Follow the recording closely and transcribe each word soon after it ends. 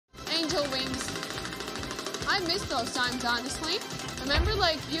I miss those times, honestly. Remember,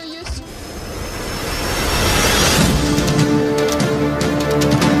 like, you used to...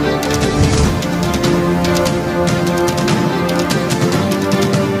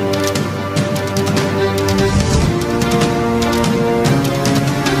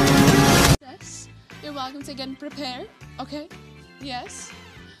 Yes, you're welcome to get prepared, okay? Yes.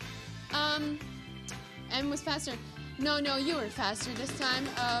 And was faster. No, you were faster this time.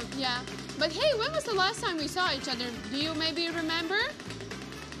 Yeah. But hey, when was the last time we saw each other? Do you maybe remember?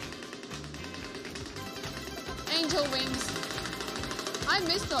 Angel wings. I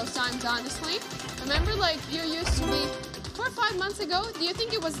miss those times, honestly. Remember, like, you used to be 4 or 5 months ago? Do you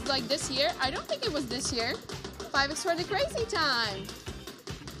think it was like this year? I don't think it was this year. 5x for the crazy time.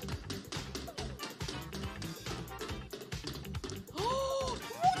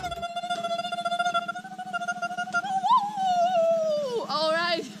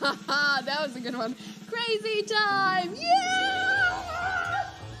 That was a good one. Crazy time! Yeah!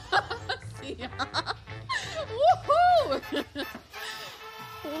 See ya. Woohoo!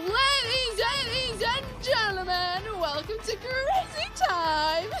 Ladies and gentlemen, welcome to Crazy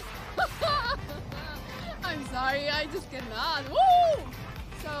Time! I'm sorry, I just cannot. Woo!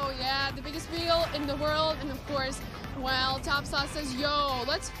 So yeah, the biggest wheel in the world, and of course, well, Top Sauce says, yo,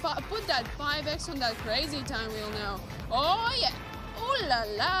 let's put that 5x on that Crazy Time wheel now. Oh yeah! Ooh la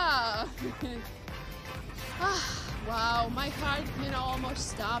la! Wow, my heart, almost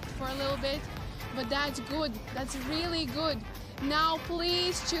stopped for a little bit. But that's good. That's really good. Now,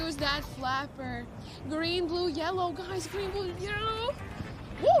 please choose that flapper. Green, blue, yellow. Guys, green, blue, yellow.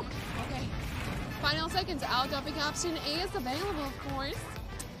 Woo! Okay. Final seconds. Our topic option A is available, of course.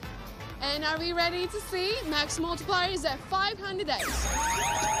 And are we ready to see? Max multiplier is at 500x.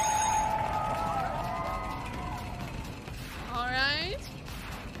 Alright.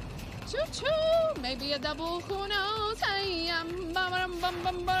 Choo-choo! Maybe a double, who knows? Hey,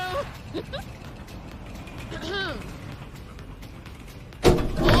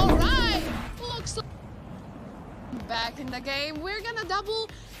 Alright! Looks like back in the game. We're gonna double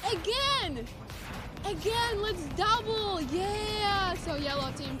again! Again, let's double! Yeah! So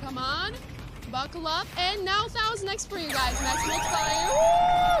yellow team, come on. Buckle up. And now 1000x for you guys. Max multiplier.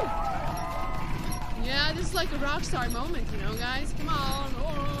 Woo! Yeah, this is like a rock star moment, guys. Come on.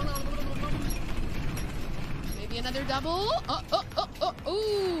 Maybe another double.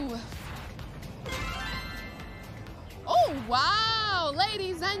 Ooh. Oh, wow.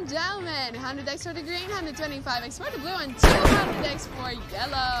 Ladies and gentlemen, 100x for the green, 125x for the blue, and 200x for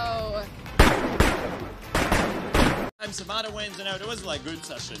yellow. Some other wins, there was like good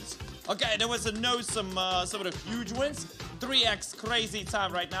sessions. Okay, there was some of the huge wins. 3x crazy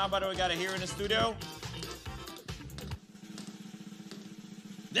time right now, by the way, got it here in the studio.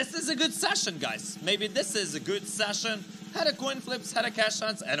 This is a good session, guys. Maybe this is a good session. Had a coin flips, had a cash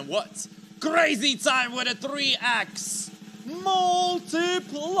chance, and what? Crazy time with a 3x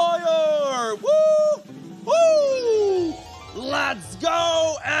multiplier! Woo! Woo! Let's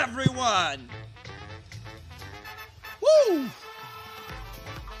go, everyone! Woo!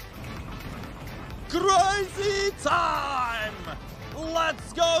 Crazy time!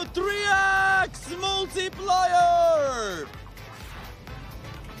 Let's go 3x multiplier!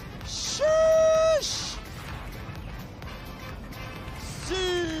 Sheesh!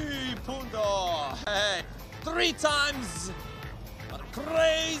 Si, punto! Hey, 3 times! What a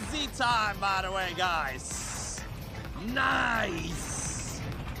crazy time, by the way, guys! Nice!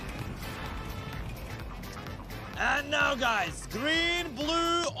 And now, guys, green,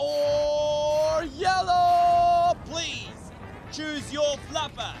 blue, or yellow, please. Choose your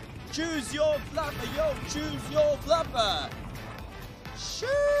flapper. Choose your flapper. Yo, choose your flapper.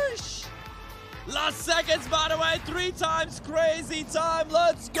 Sheesh. Last seconds, by the way, 3 times crazy time.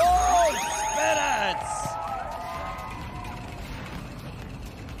 Let's go. Spin it.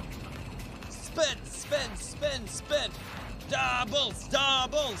 Spin, spin, spin, spin. Doubles,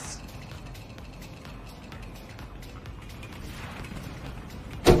 doubles.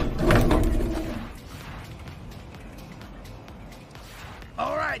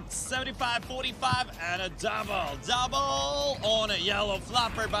 All right, 75, 45, and a double. Double on a yellow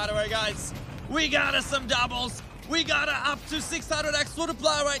flapper, by the way, guys. We got us some doubles. We got up to 600x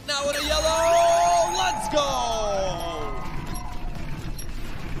multiplier right now with a yellow. Let's go.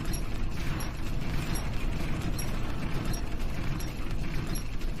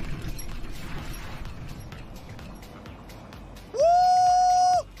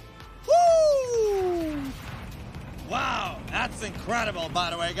 Wow, that's incredible, by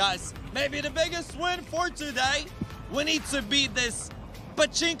the way, guys. Maybe the biggest win for today. We need to beat this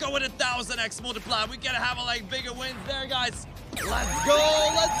pachinko with a 1000x multiplier. We gotta have like bigger wins there, guys. Let's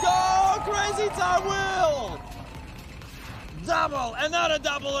go, let's go! Crazy time wheel! Double, another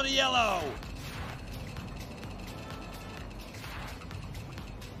double on the yellow.